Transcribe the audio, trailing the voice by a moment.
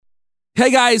Hey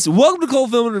guys, welcome to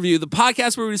Cold Film Review, the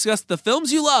podcast where we discuss the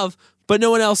films you love but no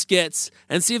one else gets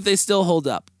and see if they still hold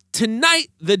up. Tonight,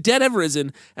 the dead have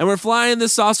risen, and we're flying the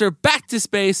saucer back to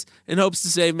space in hopes to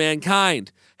save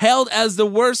mankind. Hailed as the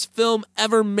worst film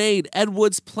ever made, Ed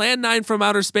Wood's Plan 9 from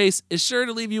Outer Space is sure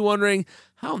to leave you wondering,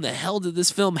 how in the hell did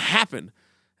this film happen?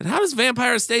 And how does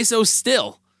vampires stay so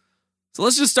still? So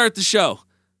let's just start the show.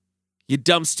 You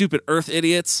dumb, stupid Earth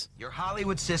idiots. Your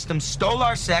Hollywood system stole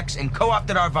our sex and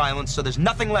co-opted our violence, so there's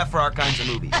nothing left for our kinds of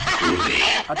movies.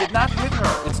 I did not hit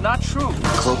her. It's not true.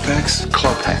 Klopex?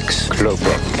 Klopex.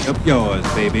 Klopex. Up yours,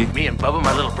 baby. Me and Bubba,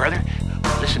 my little brother,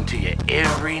 listen to you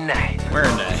every night. Where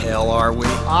in the hell are we?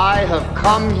 I have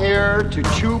come here to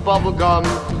chew bubblegum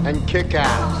and kick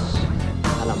ass.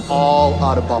 And I'm all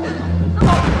out of bubblegum.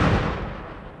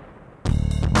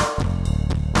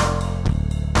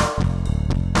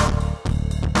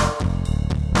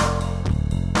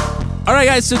 All right,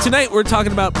 guys, so tonight we're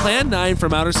talking about Plan 9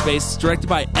 from Outer Space. It's directed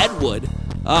by Ed Wood.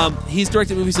 He's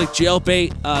directed movies like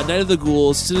Jailbait, Night of the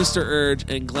Ghouls, Sinister Urge,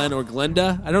 and Glenn or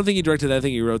Glenda. I don't think he directed that. I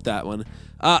think he wrote that one.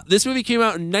 This movie came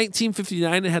out in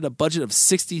 1959 and had a budget of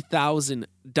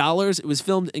 $60,000. It was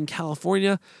filmed in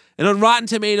California. And on Rotten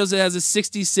Tomatoes, it has a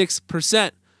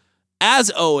 66%. As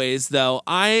always, though,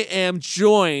 I am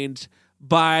joined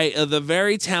by the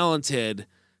very talented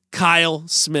Kyle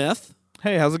Smith.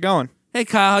 Hey, how's it going? Hey,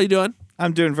 Kyle, how you doing?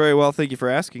 I'm doing very well. Thank you for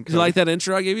asking. Did you like that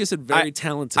intro I gave you? It said very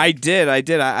talented. I did.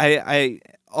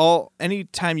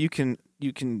 Anytime you can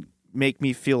make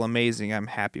me feel amazing, I'm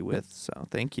happy with. So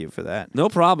thank you for that. No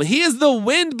problem. He is the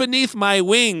wind beneath my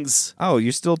wings. Oh,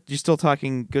 you're still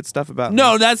talking good stuff about me?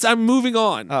 No, I'm moving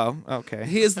on. Oh, okay.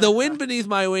 He is the wind beneath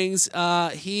my wings.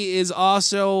 He is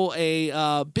also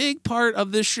a big part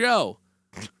of this show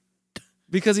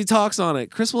because he talks on it.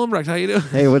 Chris Wilmbrecht, how you doing?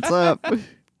 Hey, what's up?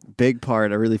 Big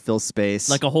part. I really fill space.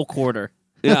 Like a whole quarter.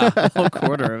 Yeah. A whole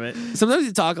quarter of it. Sometimes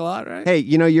you talk a lot, right? Hey,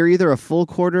 you're either a full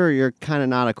quarter or you're kind of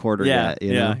not a quarter yet.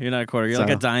 You know? You're not a quarter. You're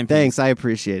like a dime piece. Thanks, I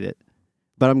appreciate it.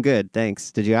 But I'm good,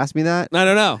 thanks. Did you ask me that? I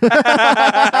don't know.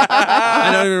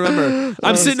 I don't even remember.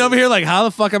 I'm sitting over here like, how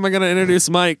the fuck am I going to introduce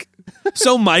Mike?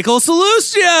 So, Michael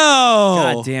Salustio!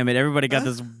 God damn it. Everybody got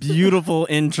this beautiful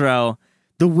intro.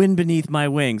 The wind beneath my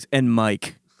wings and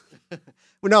Mike.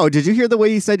 No, did you hear the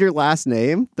way you said your last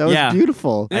name? That was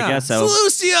beautiful. Yeah. I guess so.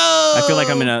 Salustio! I feel like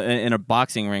I'm in a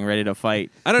boxing ring ready to fight.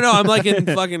 I don't know. I'm like in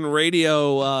fucking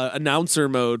radio announcer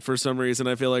mode for some reason,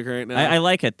 I feel like right now. I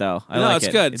like it, though. It's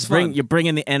good. It's fun. You bring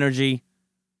in the energy.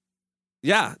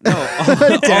 Yeah. No, all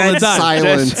the time.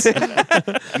 Silence.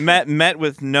 met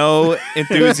with no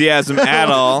enthusiasm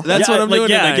at all. That's what I'm doing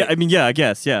tonight. I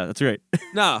guess. Yeah, that's right.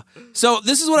 No. So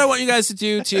this is what I want you guys to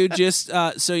do to just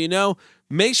so you know.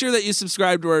 Make sure that you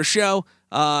subscribe to our show.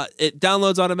 It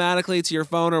downloads automatically to your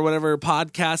phone or whatever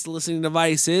podcast listening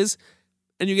device is,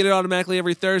 and you get it automatically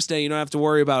every Thursday. You don't have to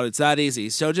worry about it. It's that easy.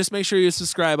 So just make sure you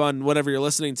subscribe on whatever you're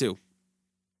listening to.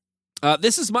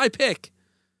 This is my pick.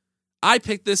 I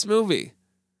picked this movie.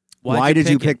 Why did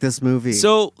you pick this movie?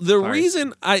 So the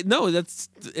reason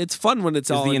it's fun when it's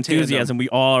all the in enthusiasm. tandem. We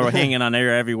all are hanging on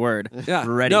every word. Yeah.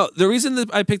 We're ready. No, the reason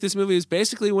that I picked this movie is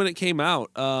basically when it came out.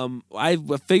 I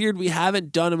figured we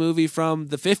haven't done a movie from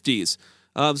the 50s.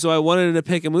 So I wanted to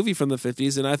pick a movie from the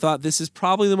 50s, and I thought this is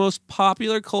probably the most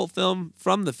popular cult film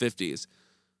from the 50s.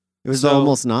 It was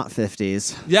almost not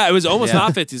 50s. Yeah, it was almost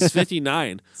not 50s,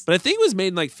 59. But I think it was made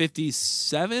in like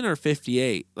 57 or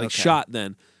 58, shot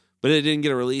then. But it didn't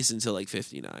get a release until like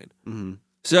 59. Mm-hmm.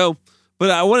 So,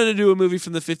 but I wanted to do a movie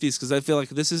from the 50s because I feel like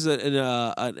this is an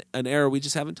era we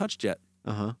just haven't touched yet.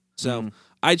 Uh-huh. So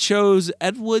I chose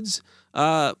Ed Wood's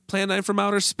Plan 9 from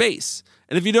Outer Space.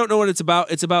 And if you don't know what it's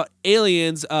about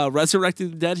aliens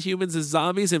resurrecting dead humans as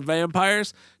zombies and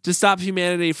vampires to stop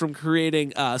humanity from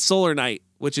creating Solar Night,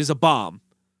 which is a bomb.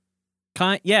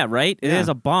 Yeah, right? It is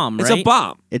a bomb, right? It's a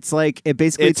bomb. It's like it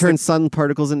basically turns sun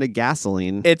particles into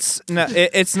gasoline. It's not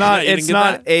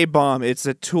a bomb. It's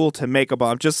a tool to make a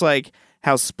bomb. Just like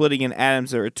how splitting in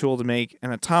atoms are a tool to make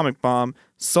an atomic bomb,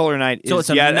 Solar Night is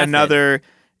yet another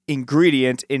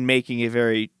ingredient in making a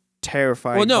very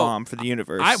terrifying bomb for the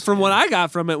universe. From what I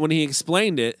got from it when he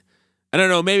explained it, I don't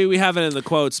know, maybe we have it in the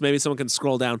quotes. Maybe someone can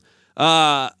scroll down.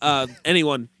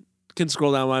 Anyone can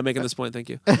scroll down while I'm making this point. Thank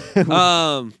you.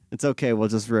 It's okay. We'll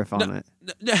just riff on it.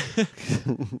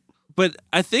 But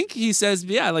I think he says,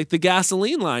 like the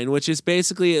gasoline line, which is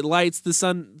basically it lights the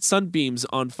sunbeams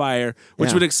on fire,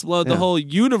 which would explode the whole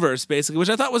universe, basically, which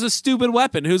I thought was a stupid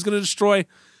weapon. Who's going to destroy?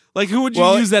 Like, who would you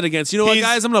use that against? You know what,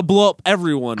 guys? I'm going to blow up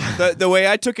everyone. The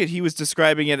way I took it, he was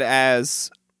describing it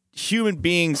as human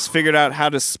beings figured out how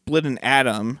to split an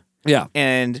atom. Yeah.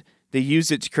 And they used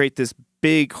it to create this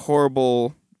big,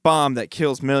 horrible bomb that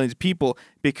kills millions of people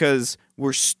because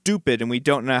we're stupid and we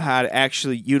don't know how to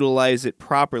actually utilize it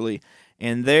properly.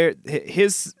 And I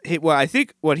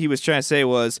think what he was trying to say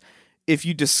was, if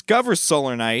you discover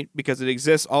Solar Knight, because it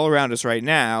exists all around us right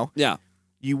now,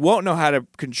 you won't know how to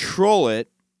control it,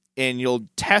 and you'll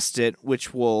test it,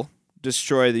 which will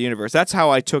destroy the universe. That's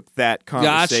how I took that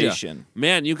conversation. Gotcha.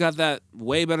 Man, you got that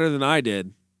way better than I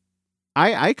did.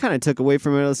 I kind of took away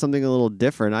from it as something a little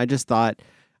different. I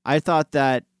thought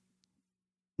that.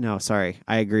 No, sorry.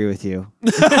 I agree with you.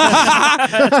 That's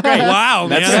great. Wow,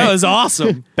 man. That was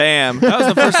awesome. Bam. That was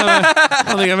the first time I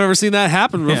don't think I've ever seen that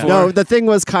happen before. No, the thing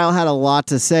was Kyle had a lot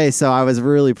to say, so I was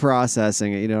really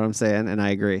processing it. You know what I'm saying? And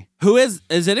I agree. Is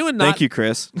anyone not... Thank you,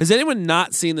 Chris. Has anyone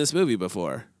not seen this movie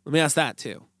before? Let me ask that,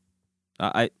 too.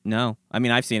 No. I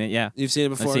mean, I've seen it, yeah. You've seen it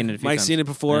before? I've seen it a few Mike's times. seen it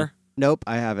before? Yeah. Nope,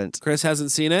 I haven't. Chris hasn't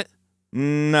seen it?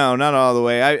 No, not all the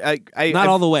way. Not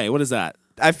all the way. What is that?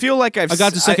 I feel like I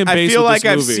got to second base. I feel with like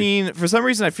this I've movie. seen. For some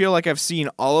reason, I feel like I've seen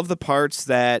all of the parts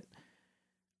that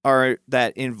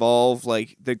involve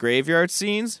like the graveyard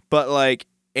scenes, but like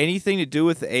anything to do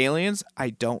with the aliens,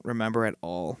 I don't remember at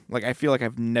all. Like I feel like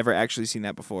I've never actually seen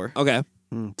that before. Okay.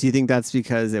 Do you think that's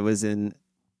because it was in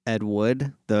Ed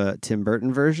Wood, the Tim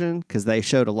Burton version? Because they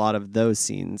showed a lot of those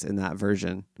scenes in that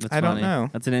version. That's I funny. don't know.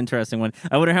 That's an interesting one.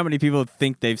 I wonder how many people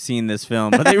think they've seen this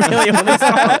film, but they really only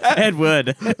saw Ed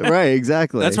Wood. Right,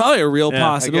 exactly. That's probably a real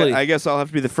possibility. I guess I'll have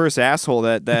to be the first asshole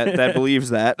that believes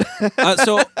that.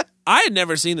 So I had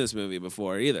never seen this movie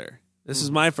before either. This is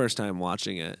my first time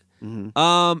watching it.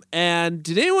 Mm-hmm. And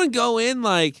did anyone go in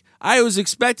like I was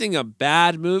expecting a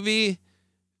bad movie,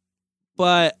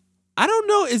 but I don't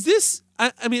know. Is this?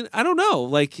 I mean, I don't know.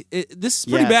 Like, this is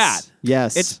pretty bad.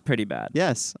 Yes. It's pretty bad.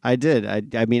 Yes, I did.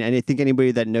 I mean, I think anybody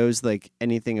that knows like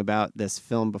anything about this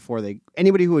film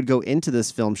anybody who would go into this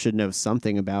film should know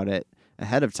something about it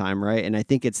ahead of time, right? And I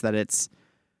think it's that it's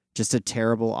just a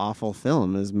terrible, awful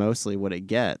film is mostly what it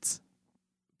gets.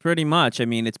 Pretty much. I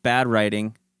mean, it's bad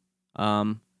writing.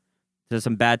 There's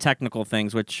some bad technical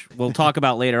things, which we'll talk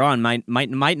about later on. Might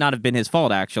not have been his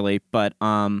fault, actually, but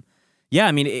yeah,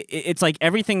 I mean, it's like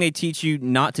everything they teach you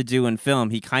not to do in film,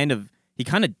 he kind of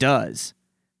does.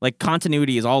 Like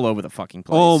continuity is all over the fucking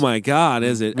place. Oh my God,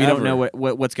 is it? We don't know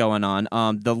what's going on.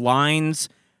 The lines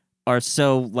are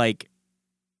so like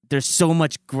there's so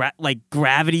much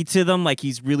gravity to them. Like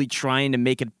he's really trying to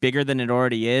make it bigger than it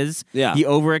already is. Yeah, he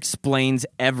over-explains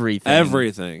everything.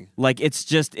 Everything. Like it's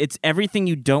everything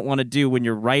you don't want to do when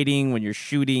you're writing, when you're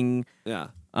shooting. Yeah.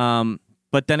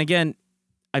 But then again,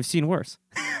 I've seen worse.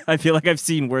 I feel like I've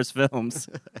seen worse films.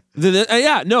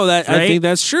 Yeah, no, right? I think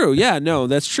that's true. Yeah, no,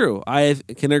 that's true. I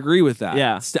can agree with that.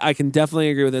 Yeah. I can definitely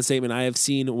agree with that statement. I have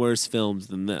seen worse films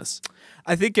than this.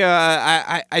 I think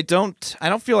I don't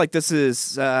feel like this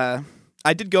is. I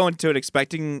did go into it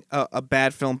expecting a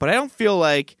bad film, but I don't feel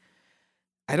like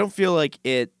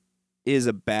it is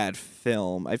a bad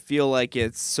film. I feel like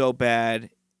it's so bad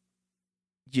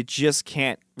you just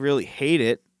can't really hate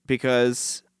it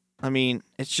because. I mean,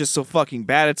 it's just so fucking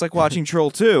bad. It's like watching Troll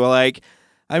 2. Like,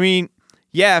 I mean,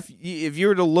 yeah, if you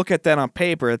were to look at that on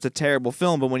paper, it's a terrible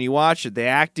film. But when you watch it, the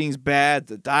acting's bad,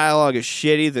 the dialogue is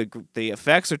shitty, the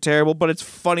effects are terrible, but it's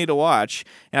funny to watch.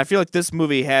 And I feel like this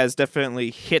movie has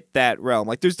definitely hit that realm.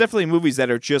 Like, there's definitely movies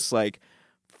that are just like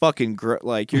fucking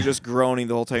like you're just groaning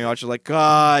the whole time you watch it. Like,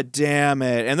 God damn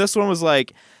it! And this one was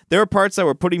like. There were parts that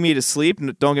were putting me to sleep,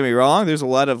 and don't get me wrong, there's a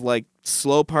lot of like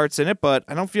slow parts in it, but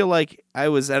I don't feel like I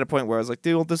was at a point where I was like,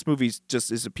 dude, this movie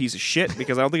just is a piece of shit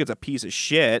because I don't think it's a piece of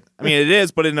shit. I mean, it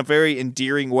is, but in a very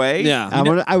endearing way. Yeah.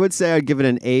 I would say I'd give it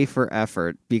an A for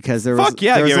effort because there was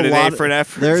give it an A for an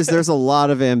effort. There's a lot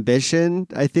of ambition,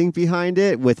 I think, behind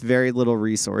it with very little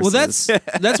resources. Well,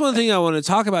 that's one thing I want to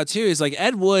talk about too. Is like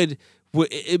Ed Wood.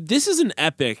 This is an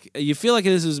epic. You feel like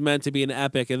this is meant to be an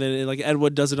epic, and then like Ed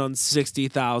Wood does it on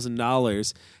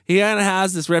 $60,000. He kind of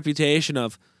has this reputation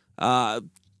of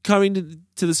coming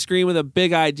to the screen with a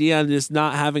big idea and just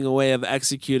not having a way of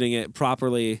executing it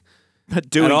properly. But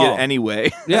doing it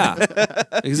anyway. Yeah,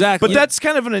 exactly. But that's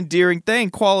kind of an endearing thing,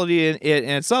 quality in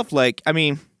itself. Like, I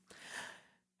mean,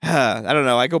 I don't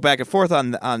know. I go back and forth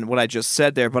on what I just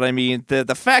said there, but I mean,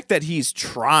 the fact that he's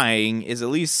trying is at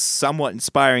least somewhat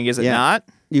inspiring, is it not?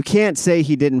 You can't say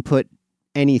he didn't put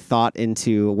any thought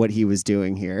into what he was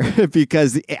doing here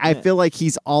because I feel like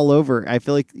he's all over. I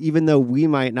feel like even though we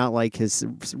might not like his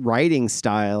writing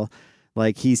style,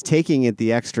 he's taking it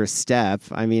the extra step.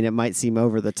 I mean, it might seem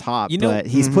over the top, but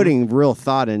he's putting real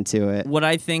thought into it. What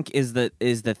I think is the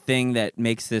thing that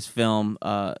makes this film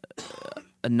a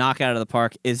knockout of the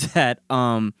park is that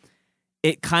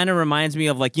it kind of reminds me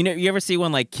of like, you ever see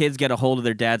when like kids get a hold of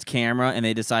their dad's camera and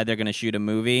they decide they're going to shoot a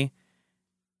movie?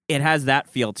 It has that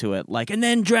feel to it. Like, and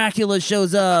then Dracula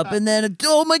shows up, and then,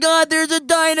 oh my God, there's a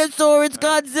dinosaur, it's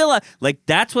Godzilla. Like,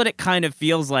 that's what it kind of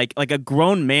feels like a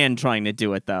grown man trying to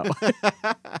do it, though.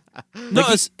 No,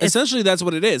 essentially that's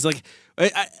what it is. Like,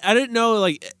 I didn't know,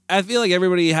 like, I feel like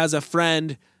everybody has a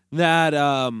friend that,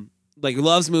 like,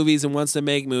 loves movies and wants to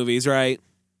make movies, right?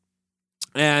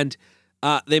 And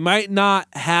they might not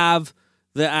have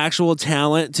the actual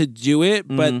talent to do it,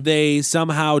 but they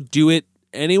somehow do it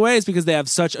anyways because they have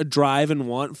such a drive and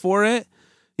want for it.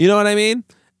 You know what I mean?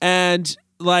 And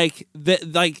like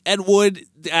Ed Wood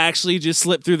actually just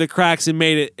slipped through the cracks and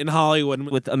made it in Hollywood.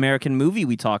 With American Movie,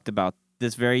 we talked about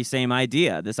this very same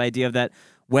idea. This idea of that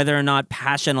whether or not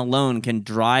passion alone can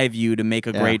drive you to make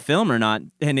a great film or not.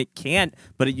 And it can't,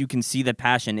 but you can see the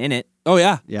passion in it. Oh,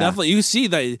 yeah. Definitely. You see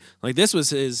that, like, this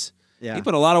was his... Yeah. He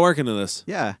put a lot of work into this.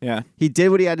 Yeah. He did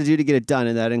what he had to do to get it done,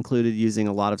 and that included using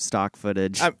a lot of stock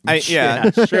footage.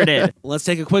 Sure did. Let's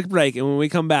take a quick break, and when we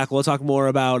come back, we'll talk more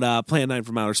about Plan 9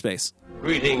 from Outer Space.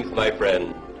 Greetings, my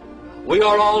friend. We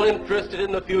are all interested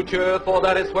in the future, for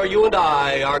that is where you and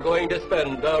I are going to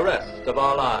spend the rest of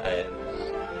our lives.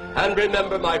 And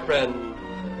remember, my friend,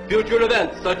 future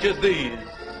events such as these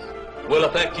will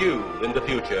affect you in the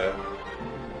future.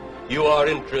 You are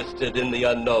interested in the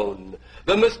unknown,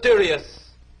 the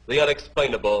mysterious, the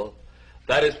unexplainable.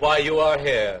 That is why you are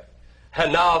here.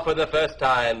 And now, for the first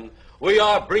time, we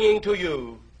are bringing to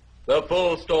you the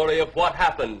full story of what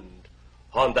happened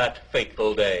on that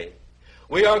fateful day.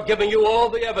 We are giving you all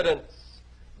the evidence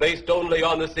based only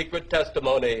on the secret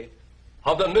testimony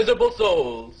of the miserable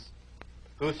souls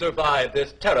who survived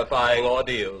this terrifying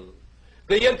ordeal.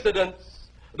 The incidents,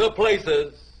 the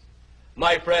places.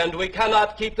 My friend, we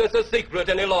cannot keep this a secret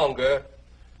any longer.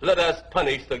 Let us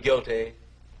punish the guilty.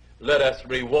 Let us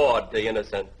reward the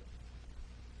innocent.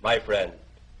 My friend,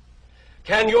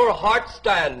 can your heart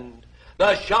stand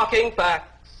the shocking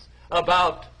facts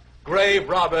about grave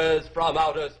robbers from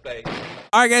outer space?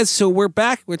 All right, guys, so we're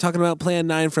back. We're talking about Plan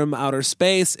 9 from Outer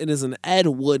Space. It is an Ed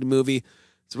Wood movie.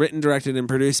 It's written, directed, and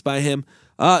produced by him.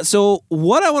 So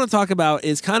what I want to talk about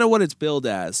is kind of what it's billed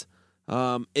as.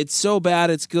 It's so bad,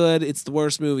 it's good. It's the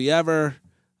worst movie ever.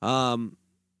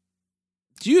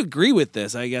 Do you agree with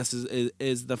this, I guess,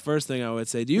 is the first thing I would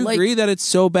say. Do you agree that it's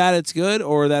so bad it's good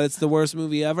or that it's the worst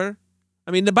movie ever?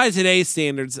 I mean, by today's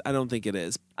standards, I don't think it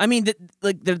is. I mean,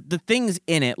 the things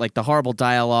in it, like the horrible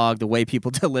dialogue, the way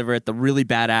people deliver it, the really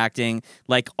bad acting,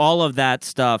 like all of that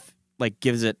stuff like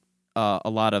gives it a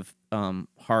lot of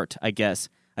heart, I guess.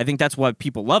 I think that's what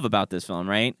people love about this film,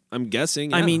 right? I'm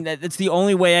guessing, yeah. I mean, it's the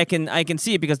only way I can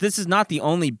see it because this is not the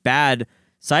only bad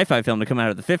sci-fi film to come out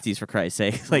of the 50s, for Christ's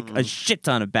sake. Like, a shit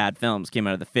ton of bad films came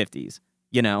out of the 50s,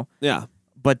 you know? Yeah.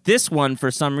 But this one, for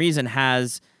some reason,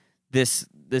 has this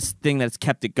thing that's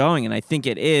kept it going, and I think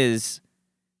it is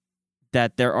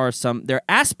that there are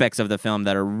aspects of the film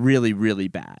that are really, really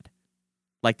bad.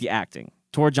 Like the acting.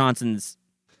 Tor Johnson's...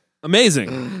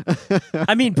 amazing.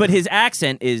 I mean, but his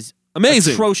accent is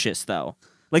amazing. Atrocious, though.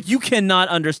 Like, you cannot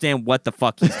understand what the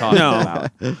fuck he's talking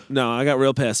about. No, I got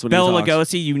real pissed when Bela he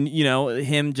talks. Lugosi, you know,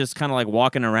 him just kind of like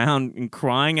walking around and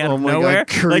crying out of my nowhere. God,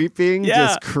 creeping,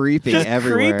 just creeping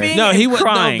everywhere. Creeping no, he was.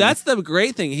 crying. No, that's the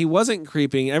great thing. He wasn't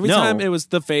creeping. Every time it was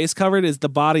the face covered is the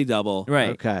body double. Right.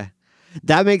 Okay.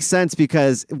 That makes sense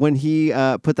because when he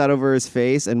put that over his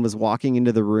face and was walking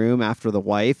into the room after the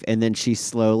wife, and then she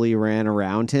slowly ran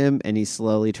around him, and he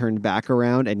slowly turned back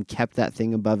around and kept that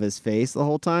thing above his face the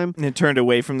whole time. And it turned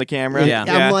away from the camera. Yeah.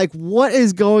 I'm like, what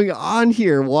is going on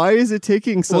here? Why is it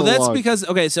taking so long? Well, that's because,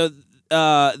 okay, so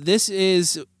this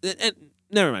is...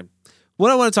 never mind.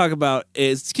 What I want to talk about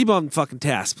is... keep on fucking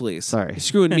task, please. Sorry. You're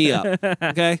screwing me up,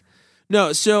 okay?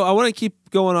 No, so I want to keep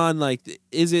going on, like,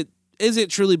 is it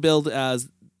truly billed as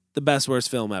the best, worst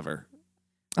film ever?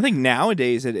 I think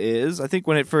nowadays it is. I think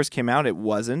when it first came out, it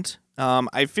wasn't.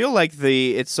 I feel like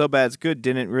the It's So Bad It's Good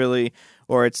didn't really,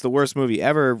 or It's the Worst Movie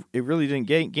Ever, it really didn't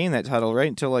gain that title, right?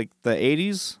 Until like the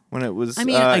 80s when it was, I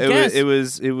mean, I guess. It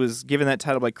was given that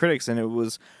title by critics and it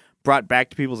was brought back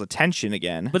to people's attention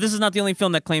again. But this is not the only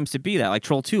film that claims to be that. Like,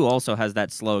 Troll 2 also has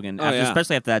that slogan,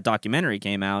 especially after that documentary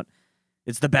came out.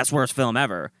 It's the best, worst film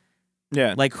ever.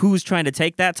 Yeah. Like, who's trying to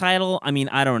take that title? I mean,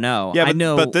 I don't know. Yeah, I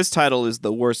know but this title is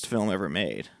the worst film ever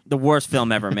made. The worst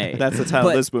film ever made. That's the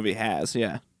title this movie has,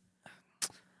 yeah.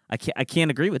 I can't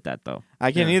agree with that, though.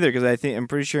 I can't either, because I'm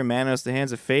pretty sure Manos, The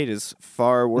Hands of Fate is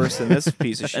far worse than this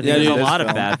piece of shit. Yeah, there's a lot of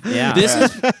bad. Yeah.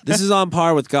 This is on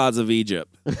par with Gods of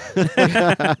Egypt.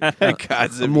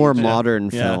 Gods of a more Egypt. modern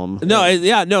film.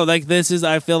 No, like this is,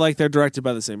 I feel like they're directed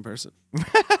by the same person.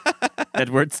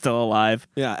 Edward's still alive.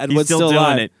 Yeah, He's Edward's still still doing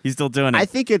alive. it. He's still doing it. I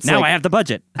think it's now like- I have the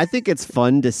budget. I think it's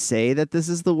fun to say that this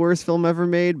is the worst film ever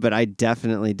made, but I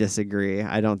definitely disagree.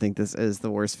 I don't think this is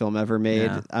the worst film ever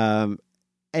made. Yeah.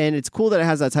 And it's cool that it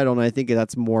has that title, and I think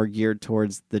that's more geared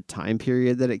towards the time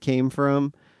period that it came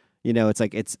from. You know, it's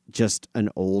like it's just an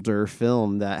older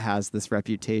film that has this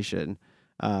reputation.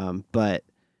 But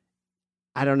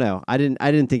I don't know. I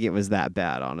didn't think it was that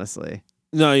bad, honestly.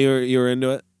 No, you were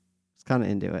into it. It's kind of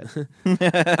into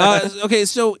it. Okay,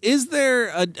 so is there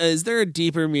a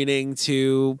deeper meaning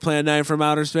to Plan 9 from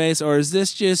Outer Space, or is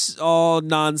this just all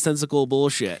nonsensical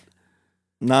bullshit?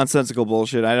 Nonsensical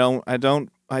bullshit.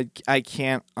 I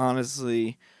can't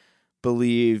honestly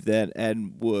believe that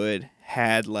Ed Wood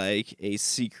had like a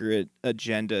secret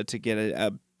agenda to get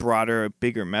a broader, a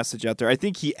bigger message out there. I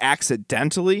think he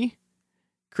accidentally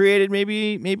created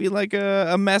maybe like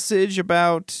a message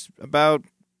about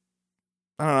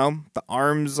I don't know, the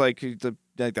arms, like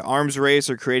the arms race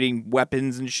or creating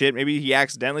weapons and shit. Maybe he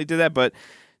accidentally did that, but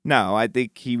no, I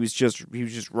think he was just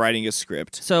writing a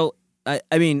script. So I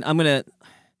mean,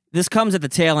 this comes at the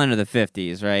tail end of the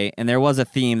 50s, right? And there was a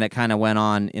theme that kind of went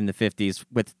on in the 50s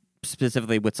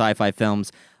specifically with sci-fi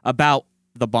films about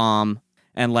the bomb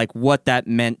and like what that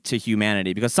meant to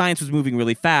humanity, because science was moving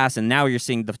really fast, and now you're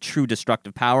seeing the true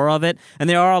destructive power of it. And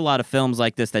there are a lot of films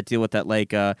like this that deal with that, like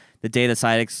The Day the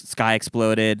Sky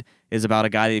Exploded is about a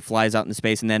guy that flies out into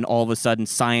space, and then all of a sudden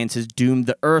science has doomed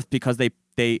the Earth because they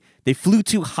flew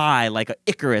too high, like a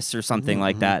Icarus or something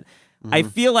like that. I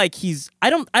feel like I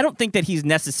don't think that he's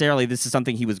necessarily, this is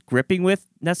something he was gripping with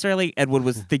necessarily. Ed Wood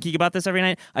was thinking about this every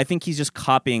night. I think he's just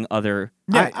copying other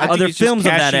films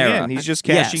of that era. He's just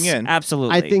cashing in.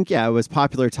 Absolutely. I think, it was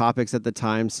popular topics at the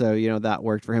time, so, that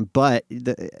worked for him. But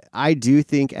I do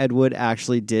think Ed Wood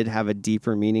actually did have a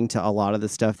deeper meaning to a lot of the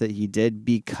stuff that he did,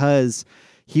 because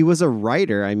he was a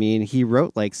writer. I mean, he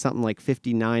wrote like something like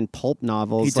 59 pulp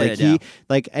novels.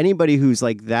 Like anybody who's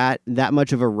like that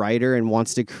much of a writer and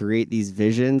wants to create these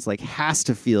visions, like, has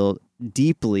to feel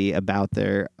deeply about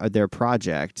their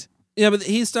project. Yeah, but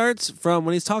he starts from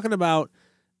when he's talking about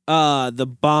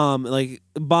the bomb. Like,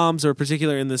 bombs are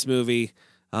particular in this movie.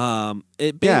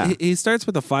 He starts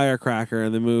with a firecracker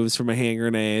and then moves from a hand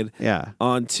grenade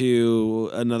onto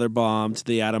another bomb, to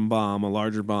the atom bomb, a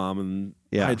larger bomb, and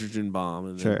hydrogen bomb.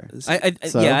 And sure.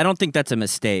 I don't think that's a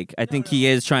mistake. I think he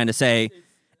is trying to say,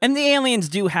 and the aliens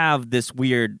do have this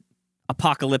weird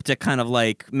apocalyptic kind of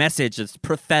like message, this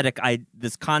prophetic,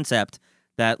 this concept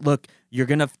that, look, you're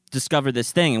going to discover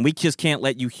this thing, and we just can't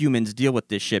let you humans deal with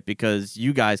this shit because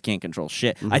you guys can't control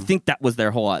shit. I think that was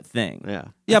their whole thing.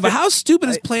 Yeah, but how stupid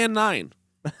is Plan 9?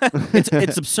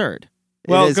 It's absurd.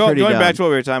 Well, going back to what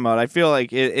we were talking about, I feel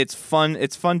like it's fun.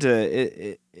 It's fun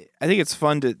to. I think it's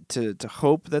fun to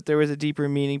hope that there was a deeper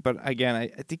meaning. But again, I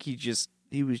think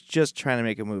he was just trying to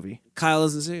make a movie. Kyle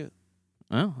doesn't see it.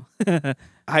 Oh,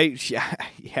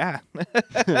 yeah.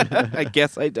 I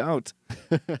guess I don't.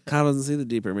 Kyle doesn't see the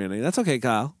deeper meaning. That's okay,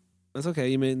 Kyle. That's okay.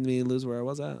 You made me lose where I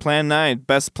was at. Plan 9,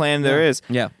 best plan there is.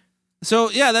 Yeah. So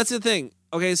that's the thing.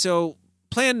 Okay, so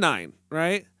Plan 9,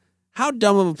 right? How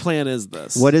dumb of a plan is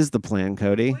this? What is the plan,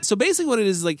 Cody? So basically what it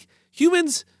is like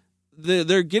humans,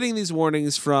 they're getting these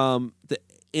warnings from the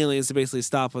aliens to basically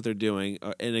stop what they're doing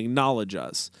and acknowledge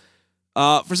us.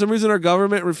 For some reason, our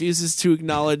government refuses to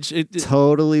acknowledge it.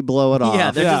 Totally blow it off.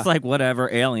 Yeah, they're just like,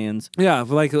 whatever, aliens. Yeah,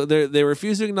 but like they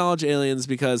refuse to acknowledge aliens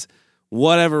because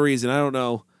whatever reason, I don't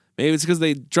know. Maybe it's because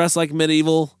they dress like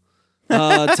medieval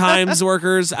times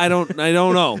workers. I don't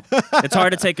know. It's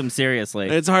hard to take them seriously.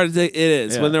 It's hard to take. It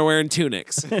is when they're wearing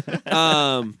tunics.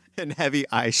 And heavy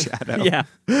eyeshadow. Yeah.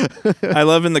 I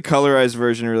love in the colorized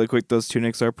version, really quick, those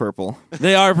tunics are purple.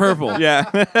 They are purple. Yeah.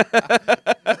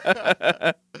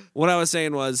 What I was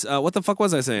saying was, what the fuck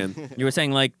was I saying? You were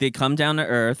saying, like, they come down to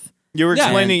Earth. You were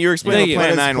explaining what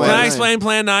Plan 9 was. Can I explain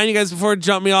Plan 9, you guys, before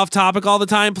jump me off topic all the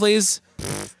time, please?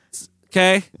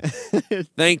 Okay?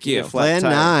 Thank you. Plan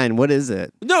 9, what is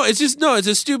it? No, it's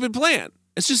a stupid plan.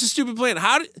 It's just a stupid plan.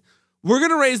 We're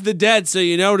going to raise the dead so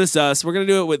you notice us. We're going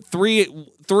to do it with three.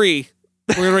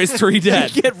 We're going to raise 3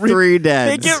 dead. Three dead.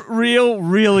 They get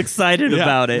real excited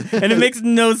about it. And it makes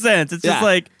no sense. It's just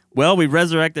like, well, we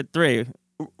resurrected 3.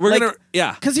 We're going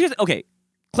to, Because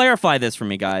clarify this for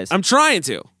me, guys. I'm trying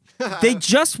to. They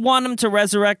just want them to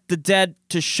resurrect the dead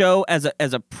to show as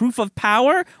a proof of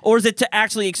power, or is it to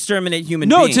actually exterminate human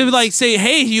beings? No, to like say,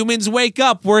 hey, humans, wake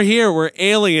up. We're here. We're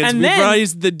aliens. And we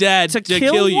raised the dead to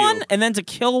kill you. One, and then to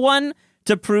kill one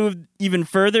to prove even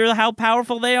further how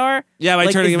powerful they are? Yeah,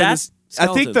 by turning them into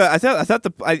skeletons.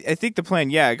 I think the plan,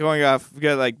 going off,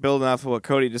 like building off of what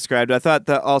Cody described, I thought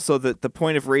that also that the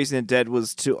point of raising the dead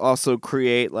was to also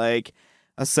create like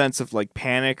a sense of like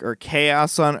panic or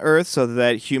chaos on Earth so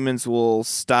that humans will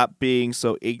stop being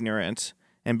so ignorant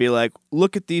and be like,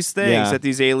 look at these things that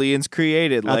these aliens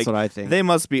created. That's like, what I think. They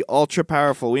must be ultra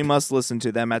powerful. We must listen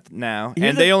to them now.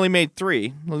 And they only made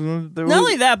 3. Not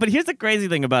only that, but here's the crazy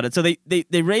thing about it. So they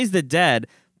raised the dead,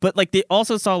 but like they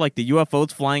also saw like the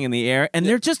UFOs flying in the air, and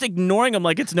they're just ignoring them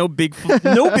like it's no big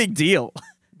deal.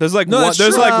 There's like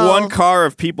one car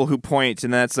of people who point,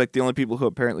 and that's like the only people who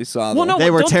apparently saw them. Well, no,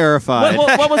 they were terrified.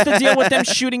 What was the deal with them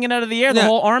shooting it out of the air? The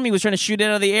whole army was trying to shoot it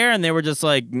out of the air, and they were just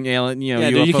like, UFOs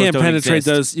dude, you can't don't penetrate exist.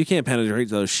 those. You can't penetrate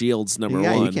those shields. Number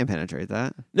yeah, one, you can't penetrate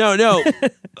that. No, no.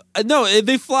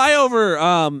 They fly over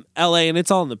L.A. and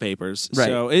it's all in the papers, right.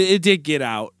 So it did get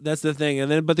out. That's the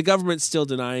thing, but the government's still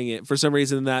denying it for some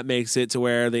reason. That makes it to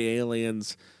where the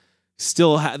aliens.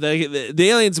 Still, the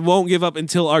aliens won't give up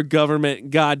until our government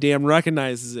goddamn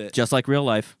recognizes it. Just like real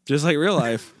life. Just like real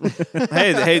life.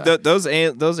 Those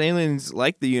aliens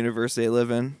like the universe they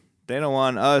live in. They don't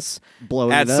want us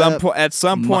blowing at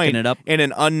some point it up. In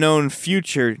an unknown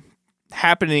future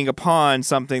happening upon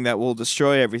something that will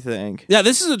destroy everything. Yeah,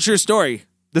 this is a true story.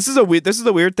 This is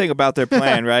the weird thing about their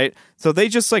plan, right? So they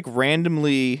just like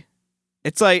randomly.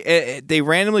 It's like they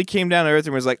randomly came down to Earth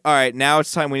and was like, all right, now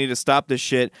it's time we need to stop this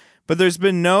shit. But there's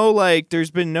been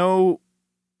no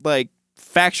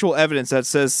factual evidence that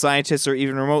says scientists are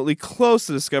even remotely close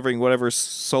to discovering whatever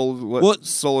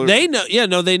solar. They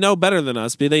know, they know better than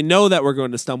us. They know that we're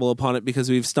going to stumble upon it because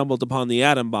we've stumbled upon the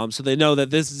atom bomb. So they know that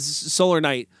this solar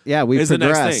night. Yeah, we've is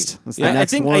progressed. The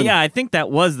next thing. I think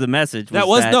that was the message. That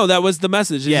was the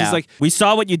message. Yeah, it's like we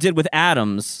saw what you did with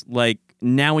atoms. Like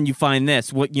now, when you find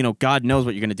this, God knows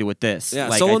what you're going to do with this. Yeah,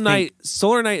 like,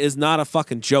 Solar Night is not a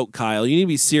fucking joke, Kyle. You need to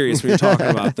be serious when you're talking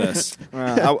about this.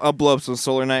 I'll blow up some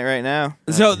Solar Night right now.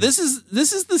 So this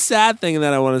is the sad thing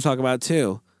that I want to talk about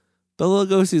too. Bela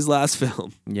Lugosi's last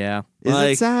film. Yeah, is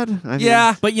it sad?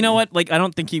 Yeah, but you know what? Like, I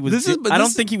don't think he was. I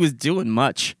don't think he was doing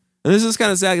much. And this is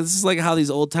kind of sad. This is like how these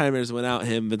old timers went out.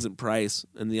 Him, Vincent Price,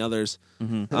 and the others.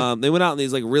 Mm-hmm. They went out in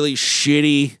these like really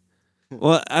shitty.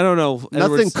 Well, I don't know.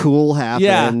 Nothing cool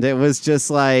happened. Yeah. It was just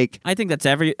like I think that's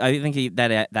I think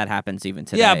that happens even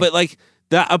today. Yeah, but like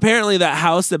that. Apparently, that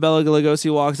house that Bela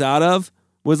Lugosi walks out of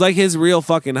was like his real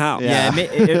fucking house. Yeah,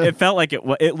 it felt like it.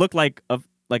 It looked like a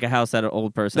house that an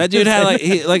old person. That dude had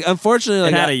unfortunately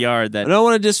it had a yard that. I don't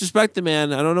want to disrespect the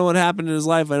man. I don't know what happened in his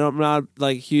life. I'm not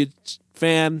like huge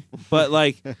fan, but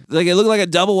like it looked like a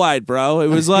double wide, bro. It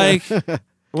was like it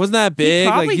wasn't that big.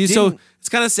 It's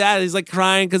kind of sad. He's like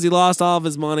crying because he lost all of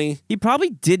his money. He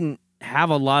probably didn't have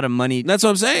a lot of money. That's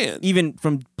what I'm saying. Even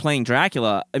from playing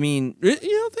Dracula. I mean, you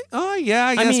don't think? Oh yeah,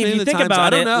 I guess. I mean, if you think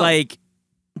about it, know. like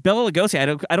Bela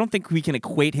Lugosi, I don't think we can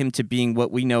equate him to being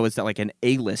what we know as like an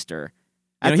A-lister.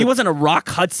 He wasn't a Rock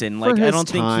Hudson. Like I don't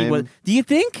think he was. Do you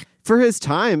think? For his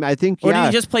time, I think. Or did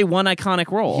he just play one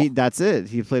iconic role? That's it.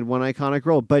 He played one iconic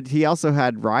role, but he also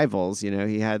had rivals.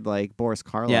 He had like Boris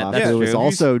Karloff, who was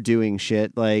also doing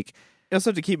shit like. You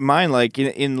also have to keep in mind, like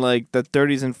in like the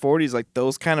 30s and 40s, like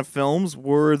those kind of films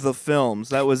were the films.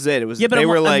 That was it. It was. Yeah, but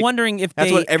I'm wondering if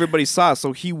that's what everybody saw.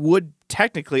 So he would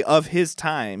technically, of his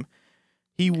time,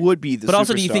 he would be the. But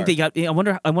also, superstar. do you think they got? I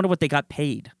wonder what they got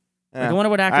paid. Like, I wonder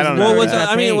what actors. I don't know.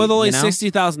 Well, with only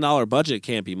 $60,000 budget, it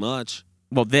can't be much.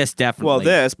 Well, this definitely. Well,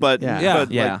 this, but yeah.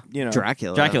 Like,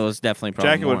 Dracula is definitely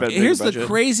probably more. Here's the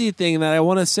crazy thing that I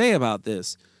want to say about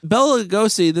this: Bela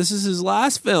Lugosi. This is his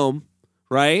last film,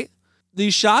 right?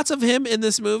 These shots of him in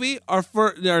this movie are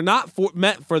not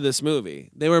meant for this movie.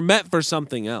 They were meant for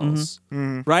something else,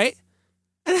 right?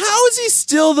 And how is he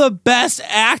still the best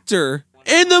actor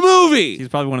in the movie? He's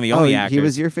probably one of the only actors. He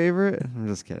was your favorite? I'm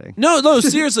just kidding. No,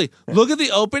 seriously. Look at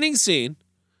the opening scene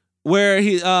where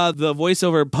the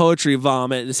voiceover poetry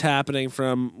vomit is happening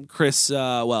from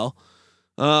Criswell.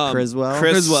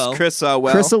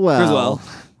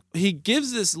 He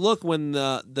gives this look when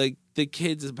the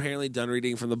kid's apparently done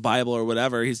reading from the Bible or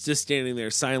whatever. He's just standing there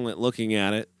silent looking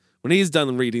at it. When he's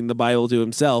done reading the Bible to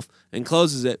himself and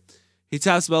closes it, he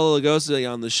taps Bela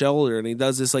Lugosi on the shoulder and he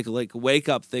does this like wake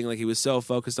up thing, like he was so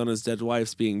focused on his dead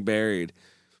wife's being buried.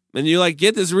 And you like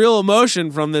get this real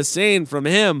emotion from this scene from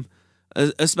him,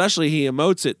 especially he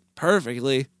emotes it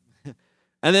perfectly.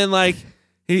 And then like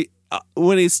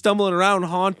when he's stumbling around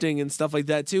haunting and stuff like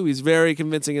that too, he's very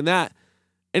convincing in that.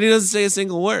 And he doesn't say a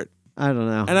single word. I don't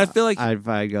know. And I feel like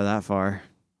I'd go that far.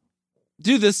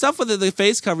 Dude, the stuff with the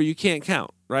face cover you can't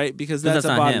count, right? Because that's a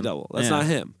body double. That's not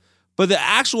him. But the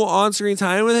actual on-screen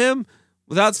time with him,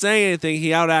 without saying anything, he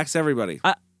outacts everybody.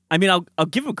 I mean, I'll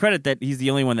give him credit that he's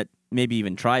the only one that maybe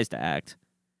even tries to act.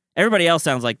 Everybody else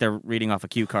sounds like they're reading off a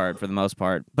cue card for the most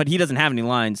part, but he doesn't have any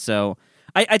lines, so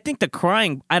I think the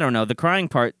crying. I don't know. The crying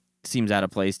part seems out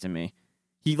of place to me.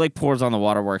 He like pours on the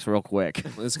waterworks real quick.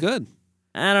 It's good.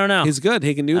 I don't know. He's good.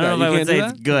 He can do that. I don't know if I would say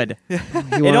it's good.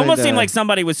 It almost seemed like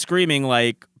somebody was screaming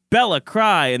like Bella,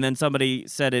 cry, and then somebody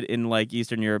said it in like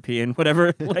Eastern European,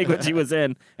 whatever language he was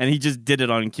in, and he just did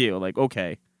it on cue. Like,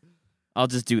 okay, I'll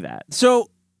just do that. So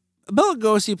Bela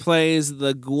Lugosi plays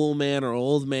the ghoul man or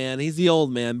old man. He's the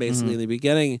old man, basically, in the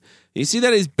beginning. You see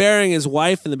that he's burying his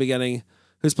wife in the beginning,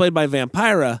 who's played by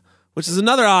Vampira, which is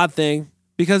another odd thing,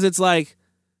 because it's like,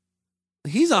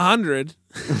 he's 100.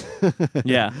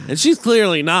 Yeah. And she's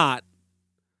clearly not.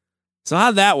 So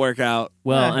how'd that work out?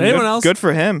 Well, anyone else? Good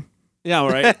for him. Yeah,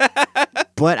 right.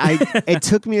 But it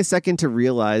took me a second to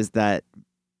realize that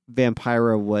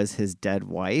Vampira was his dead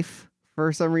wife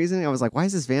for some reason. I was like, why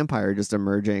is this vampire just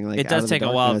emerging? Like, it does take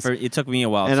a while. It took me a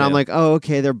while. And too. I'm like, oh,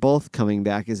 okay, they're both coming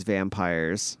back as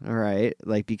vampires. All right.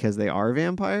 Like, because they are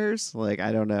vampires? Like,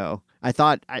 I don't know. I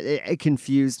thought it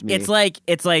confused me. It's like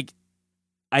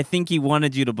I think he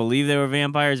wanted you to believe they were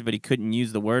vampires, but he couldn't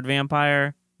use the word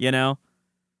vampire, you know?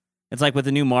 It's like with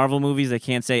the new Marvel movies, they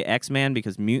can't say X-Man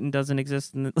because mutant doesn't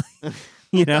exist in the,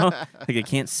 you know? Like they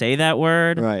can't say that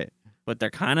word. Right. But they're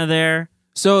kind of there.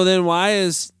 So then why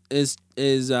is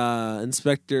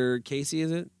Inspector Casey,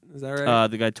 is that right?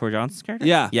 The guy Tor Johnson's character?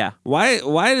 Yeah. Yeah. Why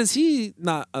is he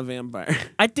not a vampire?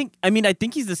 I think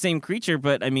he's the same creature,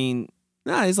 but I mean,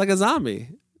 No, he's like a zombie.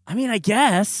 I mean, I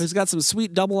guess. He's got some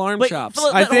sweet double arm chops.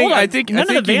 I think none of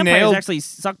the vampires nailed, actually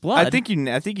suck blood. I think you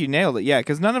nailed it. Yeah,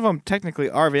 because none of them technically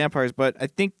are vampires, but I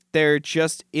think they're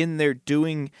just in there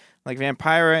doing, like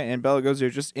Vampira and Bela Lugosi are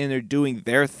just in there doing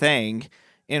their thing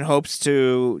in hopes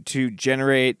to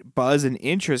generate buzz and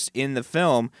interest in the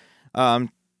film.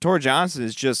 Tor Johnson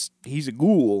is he's a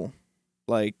ghoul,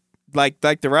 like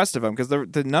the rest of them, because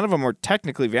none of them are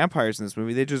technically vampires in this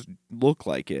movie. They just look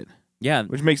like it. Yeah,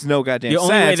 which makes no goddamn sense.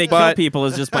 The only way they kill people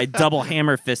is just by double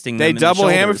hammer fisting them. They in double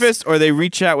the hammer fist, or they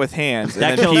reach out with hands,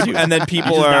 that kills you. And then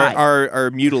people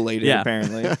are mutilated. Yeah.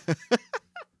 Apparently.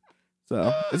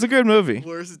 So it's a good movie.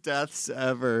 Worst deaths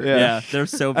ever. Yeah, they're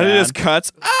so bad. And it just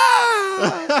cuts.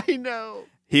 Ah! I know.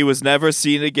 He was never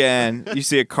seen again. You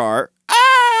see a car.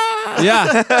 Ah!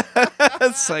 Yeah.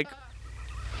 It's like.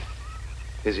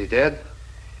 Is he dead?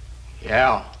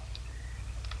 Yeah.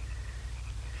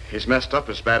 He's messed up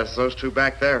as bad as those two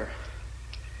back there.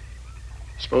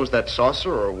 Suppose that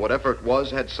saucer or whatever it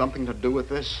was had something to do with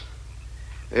this?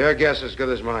 Your guess is as good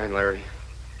as mine, Larry.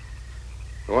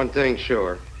 One thing's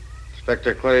sure.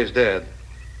 Inspector Clay's dead.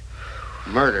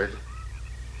 Murdered.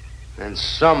 And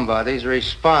somebody's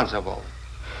responsible.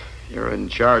 You're in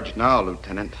charge now,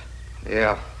 Lieutenant.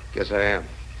 Yeah, guess I am.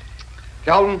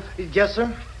 Calvin? Yes,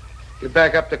 sir? Get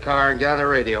back up the car and get on the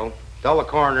radio. Tell the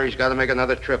coroner he's got to make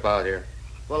another trip out here.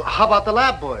 Well, how about the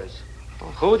lab boys?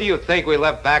 Well, who do you think we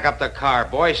left back up the car?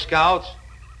 Boy Scouts?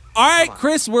 All right,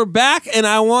 Chris, we're back, and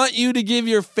I want you to give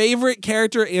your favorite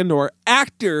character and/or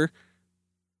actor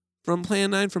from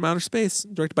Plan 9 from Outer Space,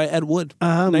 directed by Ed Wood.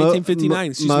 1959.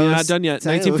 Excuse me, not done yet.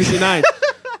 1959.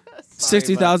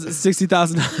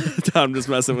 60,000. I'm just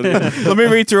messing with you. Let me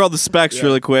read through all the specs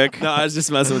really quick. No, I was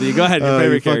just messing with you. Go ahead, your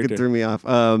favorite you character. fucking threw me off.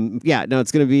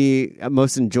 It's going to be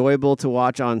most enjoyable to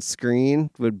watch on screen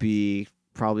would be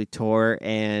probably Tor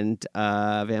and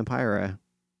Vampira.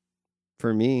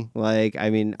 For me, like,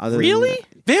 I mean,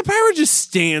 Vampira just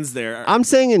stands there. I'm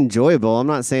saying enjoyable. I'm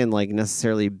not saying like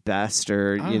necessarily best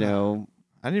or I didn't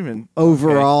even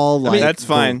overall. Okay. Like, I mean, that's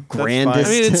fine. Grandest. That's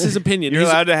I mean, it's his opinion. You're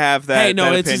allowed to have that. Hey,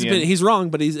 no, that it's his opinion. He's wrong,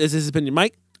 but it's his opinion.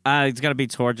 Mike, it's got to be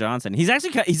Tor Johnson. He's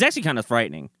actually kind of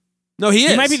frightening. No, he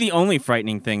is. He might be the only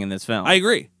frightening thing in this film. I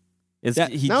agree.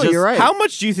 You're right. How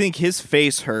much do you think his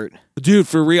face hurt? Dude,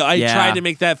 for real. I tried to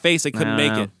make that face. I couldn't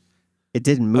make it. It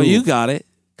didn't move. Oh, you got it.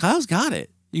 Kyle's got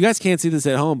it. You guys can't see this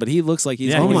at home, but he looks like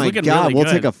he's. Oh my looking god! really We'll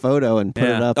good. take a photo and put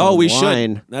it up. Oh, we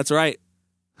online. should. That's right.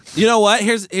 You know what?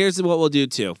 Here's what we'll do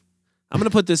too. I'm gonna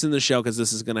put this in the show because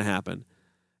this is gonna happen.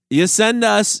 You send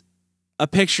us a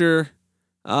picture,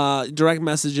 direct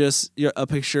message us a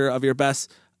picture of your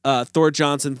best Thor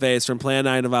Johnson face from Plan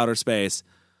 9 of Outer Space.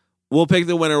 We'll pick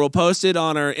the winner. We'll post it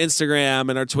on our Instagram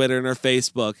and our Twitter and our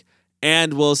Facebook,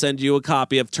 and we'll send you a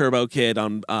copy of Turbo Kid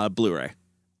on Blu-ray.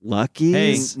 Lucky.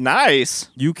 Hey, nice.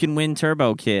 You can win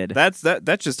Turbo Kid.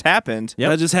 That just happened.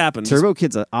 Yep. That just happened. Turbo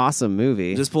Kid's an awesome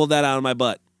movie. Just pulled that out of my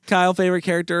butt. Kyle, favorite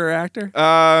character or actor?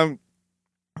 I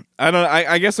don't.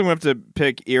 I guess I'm gonna have to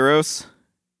pick Eros.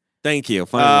 Thank you.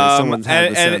 Finally, someone's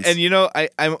had the sense. And you know,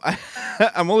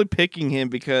 I'm only picking him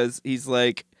because he is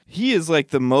like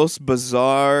the most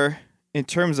bizarre in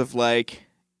terms of like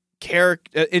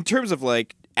character, in terms of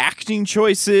like acting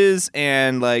choices,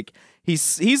 and like he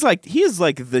is like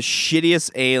the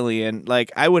shittiest alien.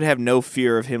 Like I would have no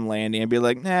fear of him landing. I'd be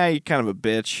like, nah, you're kind of a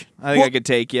bitch. I think I could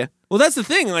take you. Well, that's the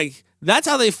thing. Like that's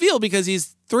how they feel because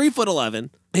he's 3'11".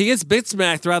 He gets bit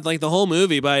smacked throughout like the whole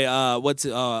movie by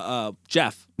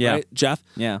Jeff. Yeah, right? Jeff.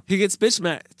 Yeah, he gets bit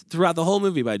smacked throughout the whole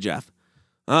movie by Jeff.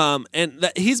 And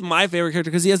he's my favorite character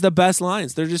because he has the best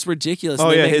lines. They're just ridiculous.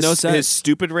 Oh they yeah, make no sense. His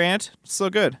stupid rant, so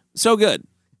good. So good.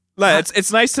 Like,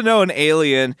 it's nice to know an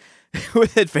alien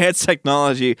with advanced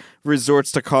technology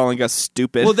resorts to calling us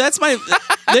stupid. Well, that's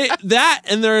that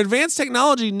and their advanced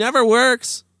technology never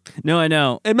works. No, I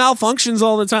know. It malfunctions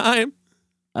all the time.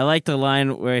 I like the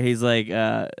line where he's like,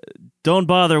 don't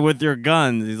bother with your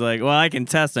guns. He's like, well, I can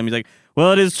test them. He's like,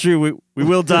 well, it is true. We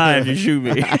will die if you shoot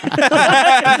me.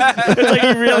 It's like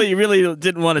he really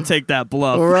didn't want to take that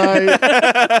bluff.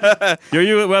 Right.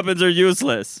 Your weapons are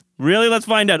useless. Really? Let's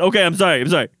find out. Okay, I'm sorry.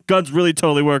 Guns really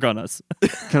totally work on us.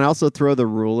 Can I also throw the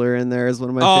ruler in there as one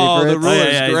of my favorites? The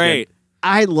ruler's great.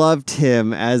 I loved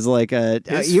him as like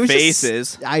his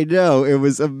faces. I know, it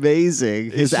was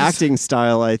amazing. His acting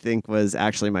style, I think, was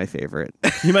actually my favorite.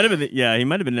 He might have been. Yeah, he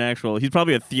might have been an actual. He's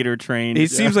probably a theater trained. He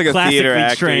seems like a theater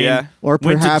actor. Trained, yeah, or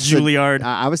perhaps Juilliard.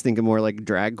 I was thinking more like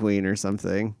drag queen or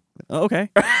something. Oh,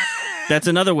 okay. That's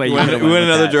another way you went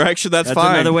another direction. That's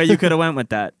fine. Another way you could have went with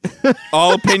that.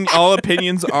 All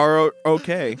opinions are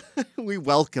okay. We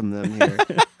welcome them here.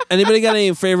 Anybody got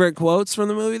any favorite quotes from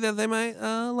the movie that they might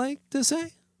like to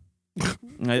say?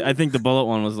 I think the bullet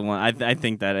one was the one. I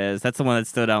think that is. That's the one that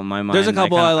stood out in my mind. There's a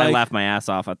couple I like. I laughed my ass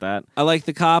off at that. I like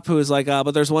the cop who was like,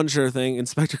 but there's one sure thing.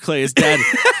 Inspector Clay is dead.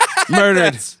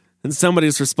 Murdered. And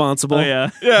somebody's responsible. Oh,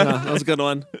 yeah. That was a good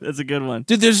one. That's a good one.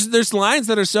 Dude, there's lines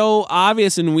that are so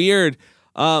obvious and weird.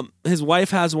 His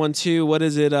wife has one too. What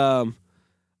is it?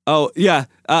 Oh, yeah.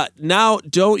 Now,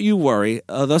 don't you worry.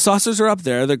 The saucers are up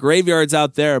there. The graveyard's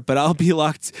out there, but I'll be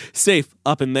locked safe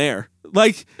up in there.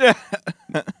 Like,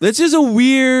 that's just a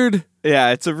weird... Yeah,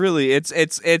 it's a really... It's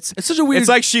such a weird... It's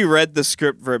like she read the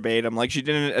script verbatim. Like, she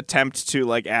didn't attempt to,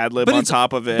 like, ad-lib on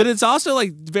top of it. But it's also,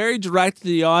 like, very direct to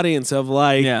the audience of,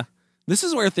 like... Yeah. This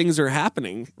is where things are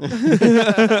happening. You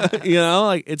know?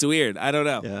 Like, it's weird. I don't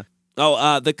know. Yeah.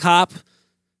 Oh, the cop...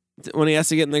 When he has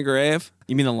to get in the grave.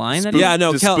 You mean the line? Yeah,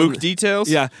 no. The Kelton, spook details?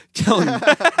 Yeah.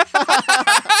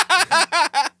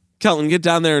 Kelton, get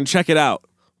down there and check it out.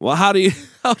 Well, how do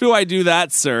I do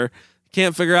that, sir?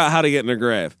 Can't figure out how to get in a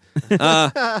grave.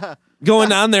 Going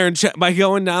down there and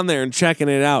checking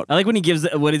it out. I like when he gives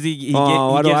what is he? He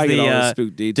why do gives I get all the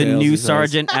spook the details? new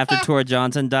sergeant after Tor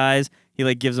Johnson dies. He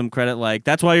like gives him credit, like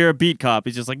that's why you're a beat cop.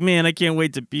 He's just like, man, I can't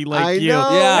wait to be like you. know.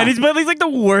 Yeah. And he's like the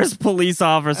worst police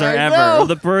officer ever, or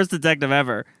the worst detective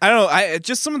ever. I don't know.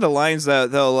 Just some of the lines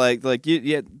that they'll like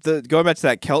going back to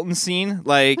that Kelton scene,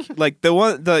 like the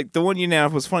one you know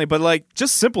was funny, but like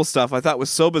just simple stuff I thought was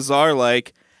so bizarre.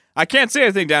 Like, I can't say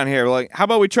anything down here. Like, how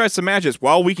about we try some matches?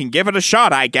 Well, we can give it a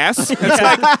shot, I guess. It's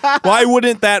like, why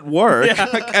wouldn't that work? Yeah.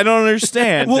 Like, I don't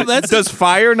understand. Well, does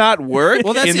fire not work?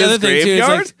 Well, that's in the other this thing too.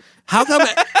 graveyard? It's like,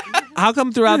 how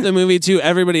come throughout the movie too,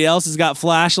 everybody else has got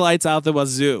flashlights out the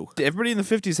wazoo? Everybody in the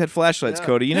 50s had flashlights,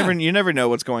 Cody. You never know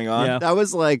what's going on. Yeah. That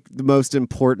was like the most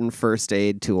important first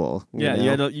aid tool.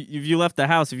 Yeah, know? if you left your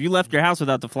house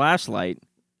without the flashlight,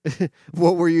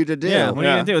 what were you to do? yeah, what are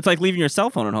you gonna do? It's like leaving your cell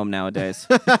phone at home nowadays.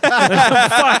 Fuck.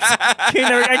 I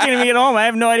can't even get home. I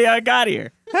have no idea how I got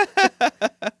here.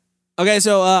 Okay,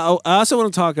 so I also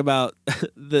want to talk about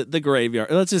the graveyard.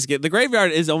 The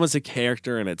graveyard is almost a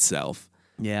character in itself.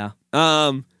 Yeah.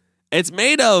 It's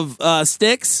made of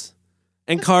sticks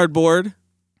and cardboard,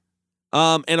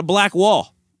 and a black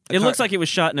wall. It looks like it was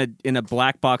shot in a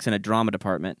black box in a drama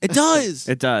department. It does.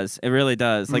 It does. It really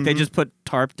does. Like they just put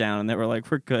tarp down and they were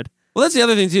like, we're good. Well, that's the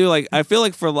other thing too. Like, I feel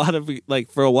like for a lot of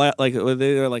for a while, like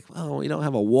they were like, "Oh, we don't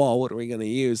have a wall. What are we going to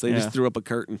use?" They just threw up a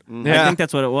curtain. Yeah. I think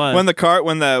that's what it was. When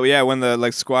the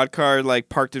like squad car like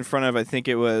parked in front of, I think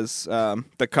it was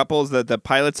the couple's the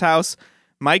pilot's house.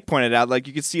 Mike pointed out, like,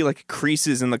 you could see like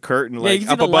creases in the curtain, like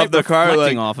up above the car,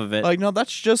 like off of it. Like, no,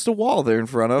 that's just a wall there in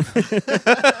front of.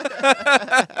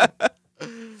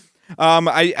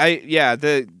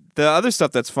 The other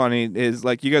stuff that's funny is,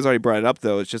 like, you guys already brought it up,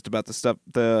 though. It's just about the stuff,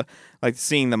 like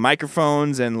seeing the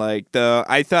microphones and like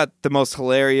I thought the most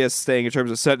hilarious thing in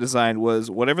terms of set design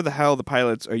was whatever the hell the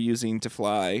pilots are using to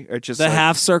fly. Or just the like,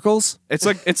 half circles. It's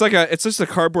just a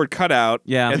cardboard cutout.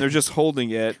 Yeah, and they're just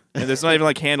holding it, and there's not even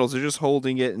like handles. They're just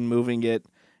holding it and moving it.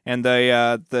 and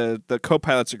the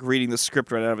co-pilot's like reading the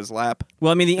script right out of his lap.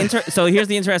 Well, I mean, so here's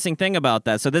the interesting thing about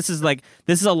that. So this is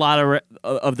a lot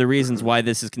of the reasons why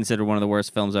this is considered one of the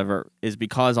worst films ever is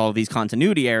because all of these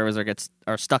continuity errors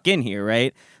are stuck in here,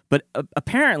 right? But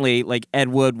apparently, like Ed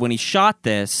Wood, when he shot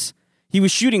this, he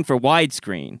was shooting for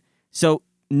widescreen, so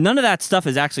none of that stuff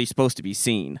is actually supposed to be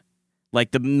seen,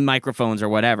 like the microphones or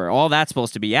whatever. All that's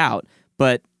supposed to be out,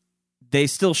 but they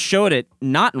still showed it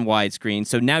not in widescreen,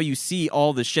 so now you see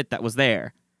all the shit that was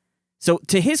there. So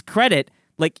to his credit,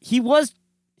 like he was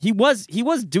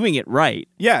doing it right.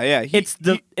 Yeah. It's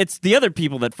the other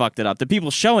people that fucked it up. The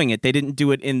people showing it, they didn't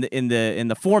do it in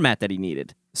the format that he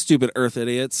needed. Stupid Earth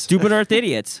idiots. Stupid Earth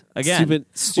idiots. Again.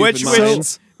 Stupid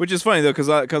minds. Which is funny though, because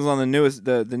on the newest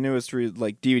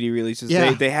DVD releases,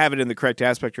 they have it in the correct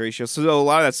aspect ratio. So a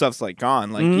lot of that stuff's like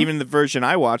gone. Like even the version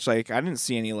I watched, like I didn't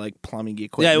see any like plumbing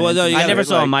equipment. Yeah, well, no, I never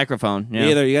saw a microphone. Yeah.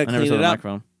 Me either. You gotta clean it up.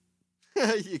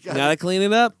 You gotta clean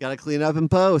it up. Gotta clean it up in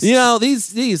post. You know,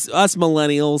 these us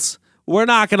millennials, we're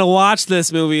not gonna watch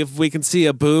this movie if we can see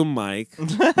a boom mic.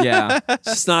 Yeah, it's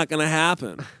just not gonna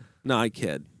happen. No, I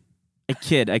kid. I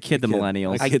kid the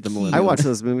millennials. I kid the millennials. I watch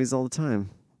those movies all the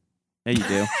time. Yeah, you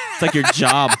do. It's like your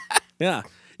job. Yeah.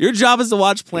 Your job is to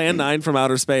watch Plan 9 from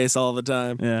outer space all the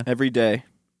time. Yeah. Every day.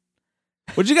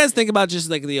 What do you guys think about just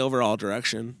like the overall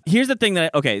direction? Here's the thing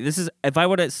this is, if I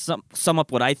were to sum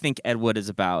up what I think Ed Wood is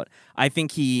about, I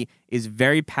think he is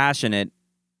very passionate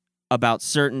about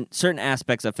certain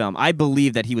aspects of film. I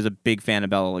believe that he was a big fan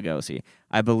of Bela Lugosi.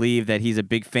 I believe that he's a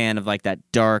big fan of like that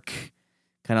dark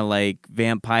kind of like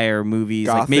vampire movies,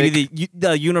 Gothic. like maybe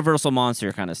the Universal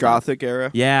monster kind of stuff. Gothic era.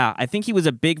 Yeah, I think he was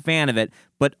a big fan of it,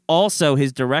 but also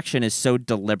his direction is so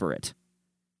deliberate.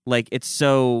 Like it's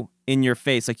so in your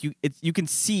face. Like you can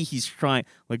see he's trying.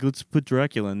 Like let's put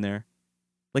Dracula in there.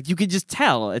 Like you could just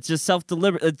tell. It's just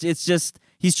self-deliberate. It's just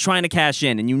he's trying to cash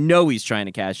in, and you know he's trying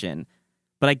to cash in.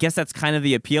 But I guess that's kind of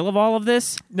the appeal of all of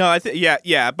this. No, I think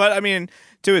yeah. But I mean,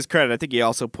 to his credit, I think he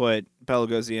also put Bela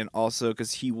Lugosi in also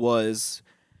because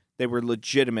they were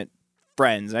legitimate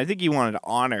friends, and I think he wanted to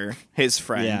honor his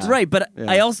friend. Yeah. Right, but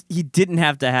he didn't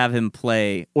have to have him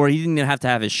play, or he didn't have to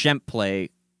have his Shemp play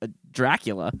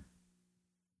Dracula.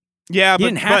 Yeah, he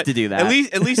didn't have to do that.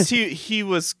 At least he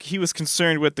was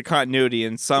concerned with the continuity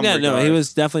in some regard. No, he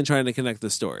was definitely trying to connect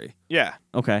the story. Yeah.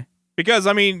 Okay. Because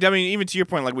I mean, even to your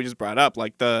point, like we just brought up,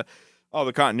 like the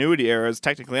continuity errors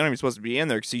technically aren't even supposed to be in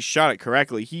there because he shot it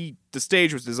correctly. The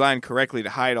stage was designed correctly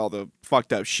to hide all the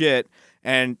fucked up shit.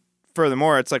 And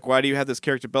furthermore, it's like, why do you have this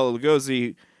character Bela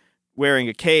Lugosi wearing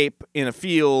a cape in a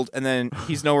field, and then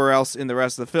he's nowhere else in the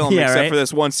rest of the film except for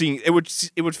this one scene? It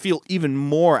would feel even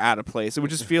more out of place. It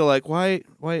would just feel like, why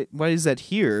is that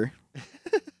here?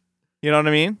 You know what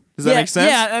I mean? Does that make sense?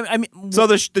 Yeah, I mean, so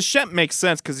the Shemp makes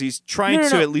sense because he's trying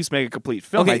to at least make a complete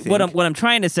film. Okay, I think. what I'm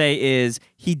trying to say is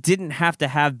he didn't have to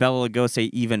have Bela Lugosi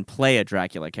even play a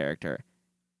Dracula character.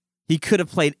 He could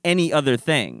have played any other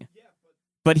thing,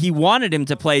 but he wanted him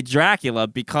to play Dracula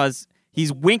because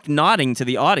he's wink nodding to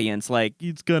the audience like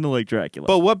it's kind of like Dracula.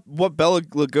 But what Bela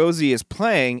Lugosi is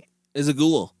playing is a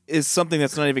ghoul. Is something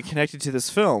that's not even connected to this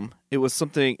film. It was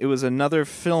another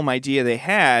film idea they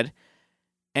had.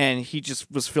 And he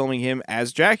just was filming him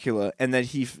as Dracula, and then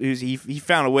he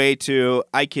found a way to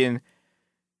I can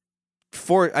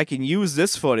use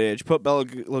this footage, put Bela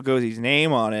Lugosi's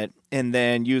name on it, and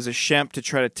then use a Shemp to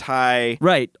try to tie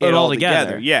it all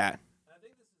together. Yeah.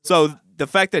 So the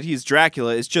fact that he's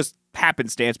Dracula is just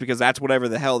happenstance because that's whatever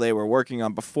the hell they were working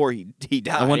on before he died.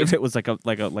 I wonder if it was like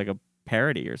a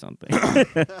parody or something.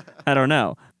 I don't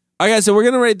know. All right, guys, so we're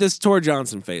gonna rate this Tor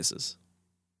Johnson faces.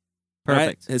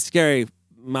 Perfect. Right? His scary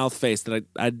mouth face that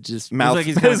I just mouth like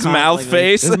his mouth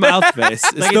face. His mouth face.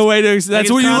 It's like no way to. That's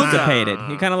what you look constipated.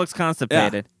 He kind of looks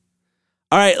constipated.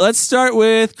 Yeah. All right, let's start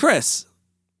with Chris.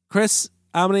 Chris,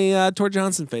 how many Tor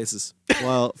Johnson faces?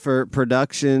 Well, for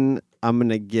production, I'm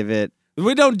gonna give it.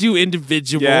 We don't do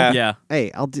individual. Yeah.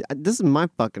 Hey, I'll do. This is my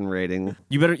fucking rating.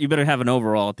 You better have an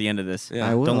overall at the end of this. Yeah.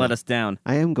 I will. Don't let us down.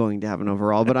 I am going to have an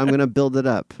overall, but I'm gonna build it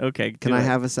up. Okay. Can I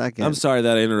have a second? I'm sorry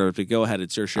that I interrupted. Go ahead.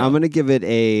 It's your show. I'm gonna give it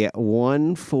a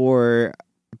 1 for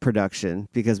production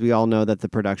because we all know that the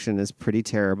production is pretty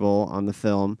terrible on the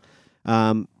film.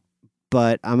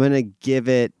 But I'm gonna give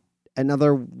it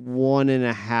another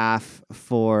 1.5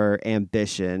 for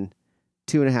ambition.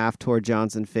 2.5 Tor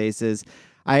Johnson faces.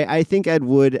 I think Ed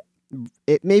Wood,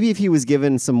 maybe if he was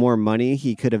given some more money,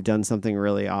 he could have done something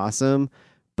really awesome.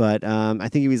 But I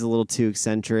think he was a little too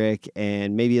eccentric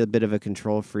and maybe a bit of a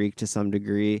control freak to some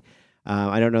degree.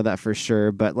 I don't know that for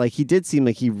sure, but like he did seem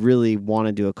like he really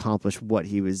wanted to accomplish what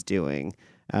he was doing.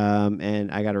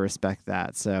 And I got to respect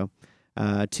that. So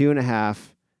 2.5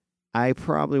 I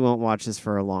probably won't watch this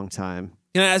for a long time.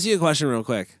 Can I ask you a question real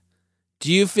quick?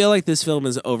 Do you feel like this film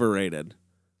is overrated?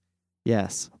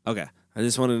 Yes. Okay. I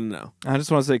just wanted to know. I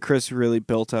just want to say Chris really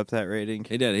built up that rating.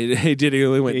 He did. He did. He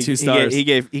only went 2 stars. He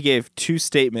gave 2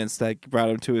 statements that brought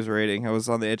him to his rating. I was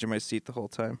on the edge of my seat the whole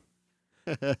time.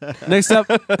 Next up,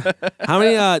 how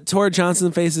many Tor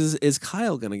Johnson faces is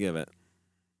Kyle going to give it?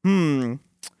 I'm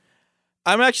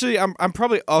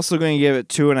probably also going to give it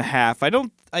 2.5. I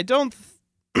don't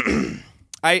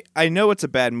I know it's a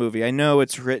bad movie. I know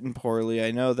it's written poorly.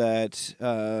 I know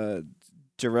that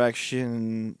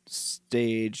direction,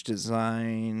 stage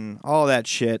design, all that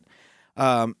shit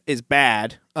is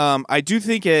bad. I do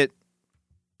think it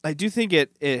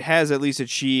has at least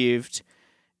achieved.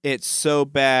 It's so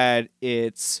bad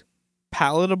it's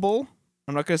palatable.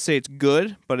 I'm not going to say it's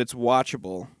good, but it's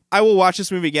watchable. I will watch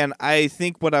this movie again. I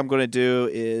think what I'm going to do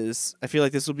is, I feel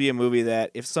like this will be a movie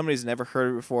that if somebody's never heard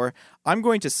of it before, I'm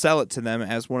going to sell it to them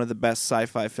as one of the best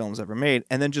sci-fi films ever made,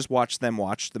 and then just watch them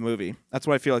watch the movie. That's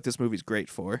what I feel like this movie's great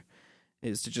for,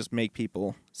 is to just make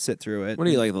people sit through it. What are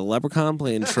you, like the leprechaun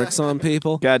playing tricks on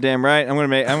people? Goddamn right. I'm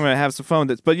gonna have some fun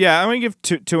with this. But yeah, I'm gonna give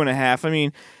 2.5. I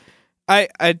mean, I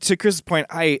to Chris's point,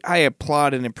 I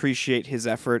applaud and appreciate his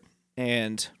effort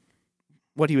and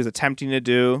what he was attempting to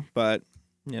do, but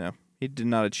he did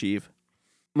not achieve.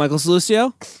 Michael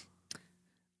Saluccio?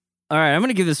 All right, I'm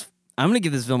gonna give this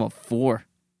film a 4.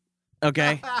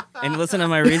 Okay, and listen to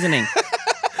my reasoning.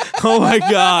 Oh my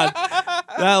god,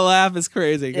 that laugh is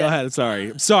crazy. Go ahead.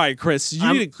 I'm sorry, Chris.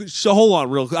 You need to hold on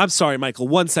real quick. I'm sorry, Michael.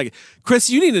 1 second, Chris.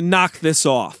 You need to knock this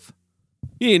off.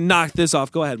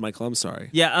 Go ahead, Michael. I'm sorry.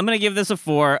 Yeah, I'm gonna give this a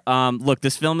 4. Look,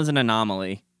 this film is an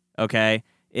anomaly. Okay.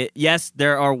 Yes,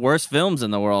 there are worse films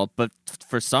in the world, but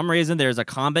for some reason, there's a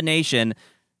combination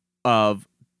of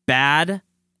bad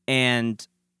and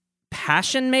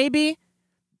passion, maybe?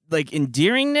 Like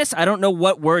endearingness? I don't know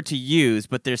what word to use,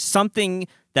 but there's something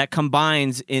that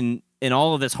combines in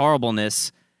all of this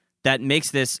horribleness that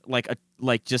makes this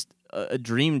just a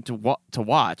dream to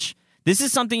watch. This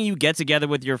is something you get together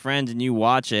with your friends and you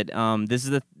watch it. This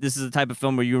is the type of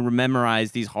film where you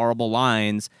memorize these horrible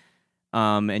lines.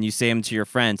 And you say them to your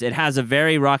friends. It has a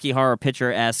very Rocky Horror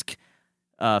Picture-esque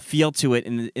feel to it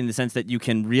in the sense that you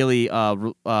can really,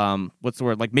 what's the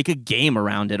word? Like make a game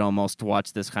around it almost to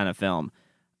watch this kind of film.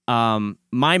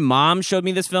 My mom showed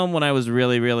me this film when I was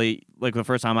really, really, like the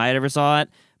first time I had ever saw it.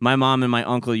 My mom and my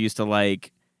uncle used to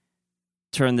like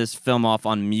turn this film off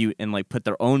on mute and like put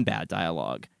their own bad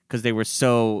dialogue because they were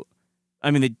so,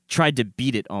 they tried to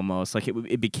beat it almost. Like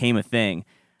it became a thing.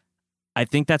 I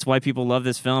think that's why people love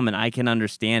this film, and I can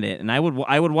understand it. And I would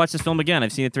watch this film again.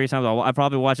 I've seen it 3 times. I'll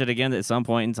probably watch it again at some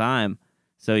point in time.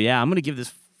 So yeah, I'm gonna give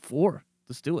this 4.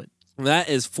 Let's do it. That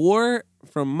is 4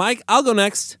 from Mike. I'll go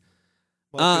next.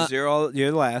 Well, because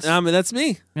you're the last. That's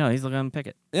me. No, he's gonna pick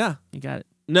it. Yeah, you got it.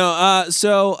 No,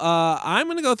 so I'm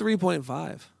gonna go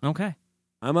 3.5. Okay,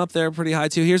 I'm up there pretty high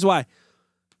too. Here's why.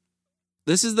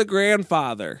 This is the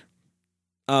grandfather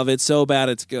of It's So Bad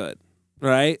It's Good,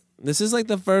 right? This is like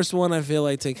the first one I feel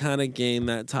like to kind of gain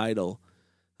that title.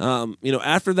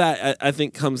 After that, I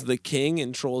think comes The King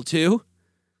and Troll 2.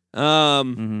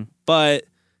 But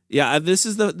yeah, this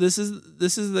is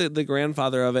the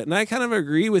grandfather of it, and I kind of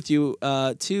agree with you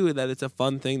too that it's a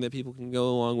fun thing that people can go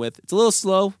along with. It's a little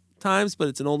slow times, but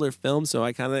it's an older film, so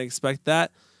I kind of expect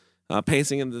that.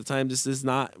 Pacing at the time just is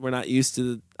not. We're not used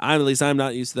to. I'm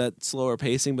not used to that slower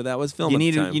pacing, but that was film. You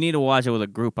need to watch it with a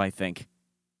group, I think.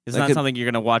 It's not something you're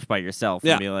going to watch by yourself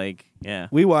and be like, yeah.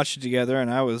 We watched it together,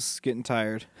 and I was getting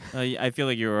tired. I feel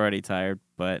like you were already tired,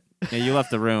 but you left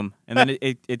the room, and then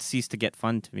it ceased to get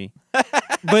fun to me.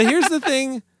 But here's the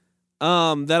thing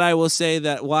that I will say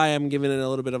that why I'm giving it a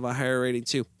little bit of a higher rating,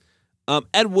 too.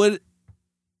 Ed Wood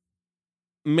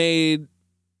made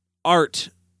art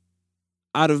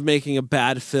out of making a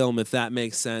bad film, if that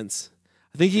makes sense.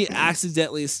 I think he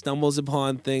accidentally stumbles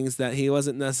upon things that he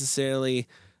wasn't necessarily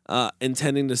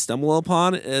intending to stumble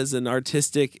upon as an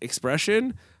artistic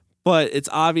expression, but it's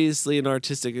obviously an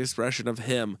artistic expression of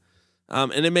him.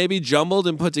 And it may be jumbled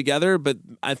and put together, but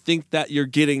I think that you're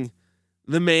getting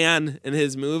the man in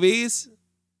his movies,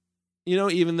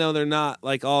 even though they're not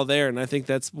like all there. And I think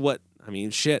that's I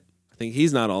think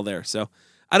he's not all there. So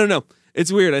I don't know.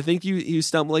 It's weird. I think you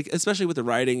stumble, like, especially with the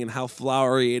writing and how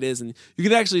flowery it is. And you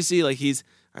can actually see like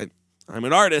I'm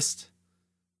an artist.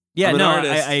 Yeah,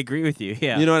 I agree with you.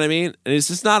 Yeah. You know what I mean? And it's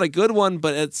just not a good one,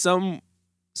 but it's some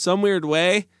weird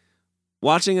way,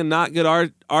 watching a not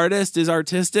good artist is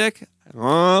artistic.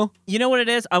 Oh. You know what it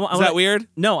is? Is that weird?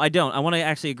 No, I don't. I want to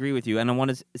actually agree with you, and I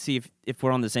want to see if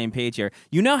we're on the same page here.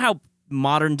 You know how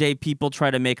modern day people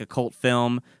try to make a cult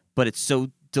film, but it's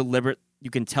so deliberate. You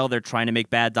can tell they're trying to make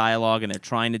bad dialogue and they're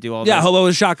trying to do all. Yeah, this. Hobo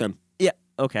with a shotgun. Yeah.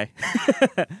 Okay.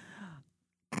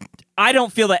 I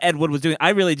don't feel that Ed Wood was doing. I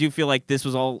really do feel like this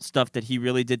was all stuff that he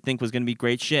really did think was going to be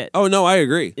great shit. Oh no, I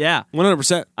agree. Yeah,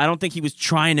 100%. I don't think he was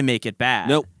trying to make it bad.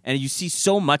 Nope. And you see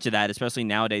so much of that, especially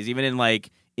nowadays, even in like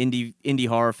indie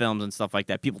horror films and stuff like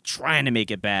that. People trying to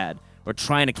make it bad or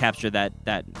trying to capture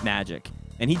that magic,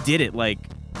 and he did it like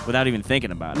without even thinking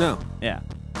about it. No. Yeah.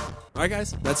 All right,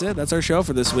 guys, that's it. That's our show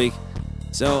for this week.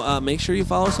 So make sure you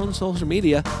follow us on social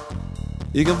media.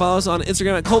 You can follow us on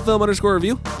Instagram at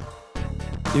cultfilm_review.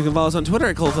 You can follow us on Twitter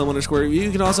at cultfilm_review. You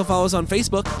can also follow us on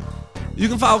Facebook. You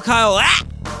can follow Kyle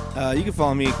at. You can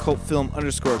follow me,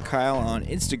 cultfilm_Kyle on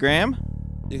Instagram.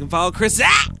 You can follow Chris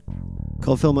at.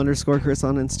 Cultfilm_Chris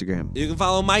on Instagram. You can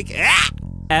follow Mike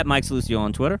at Mike Salucio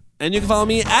on Twitter. And you can follow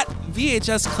me at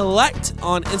VHS Collect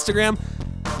on Instagram.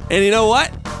 And you know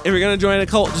what? If you're going to join a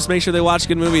cult, just make sure they watch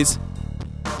good movies.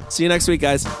 See you next week,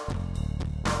 guys.